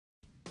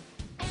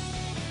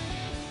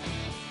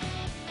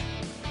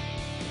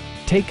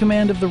Take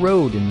command of the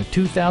road in the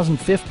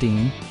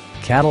 2015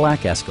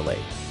 Cadillac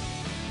Escalade.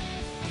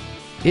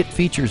 It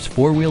features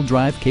four-wheel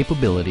drive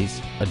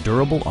capabilities, a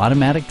durable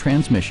automatic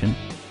transmission,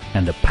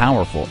 and a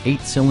powerful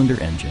 8-cylinder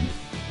engine.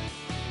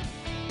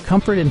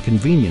 Comfort and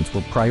convenience were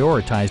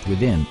prioritized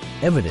within,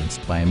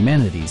 evidenced by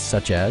amenities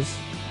such as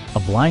a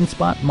blind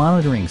spot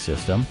monitoring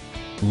system,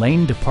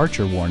 lane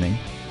departure warning,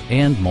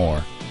 and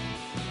more.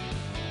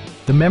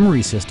 The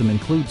memory system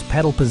includes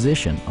pedal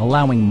position,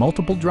 allowing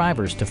multiple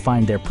drivers to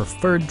find their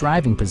preferred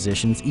driving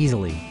positions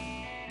easily.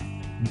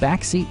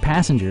 Backseat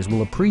passengers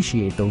will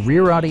appreciate the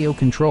rear audio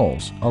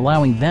controls,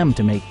 allowing them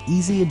to make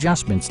easy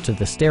adjustments to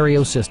the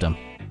stereo system.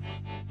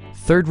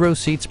 Third row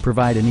seats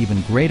provide an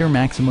even greater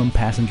maximum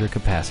passenger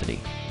capacity.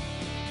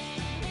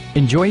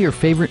 Enjoy your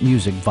favorite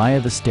music via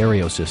the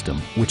stereo system,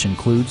 which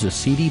includes a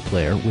CD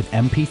player with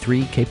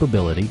MP3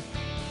 capability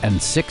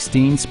and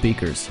 16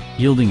 speakers,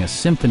 yielding a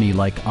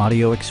symphony-like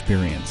audio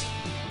experience.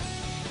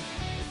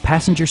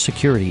 Passenger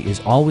security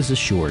is always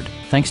assured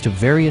thanks to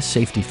various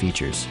safety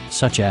features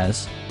such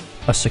as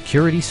a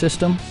security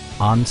system,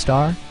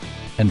 OnStar,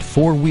 and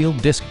four-wheel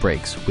disc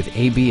brakes with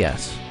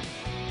ABS.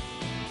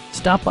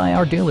 Stop by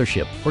our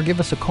dealership or give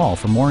us a call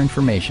for more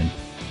information.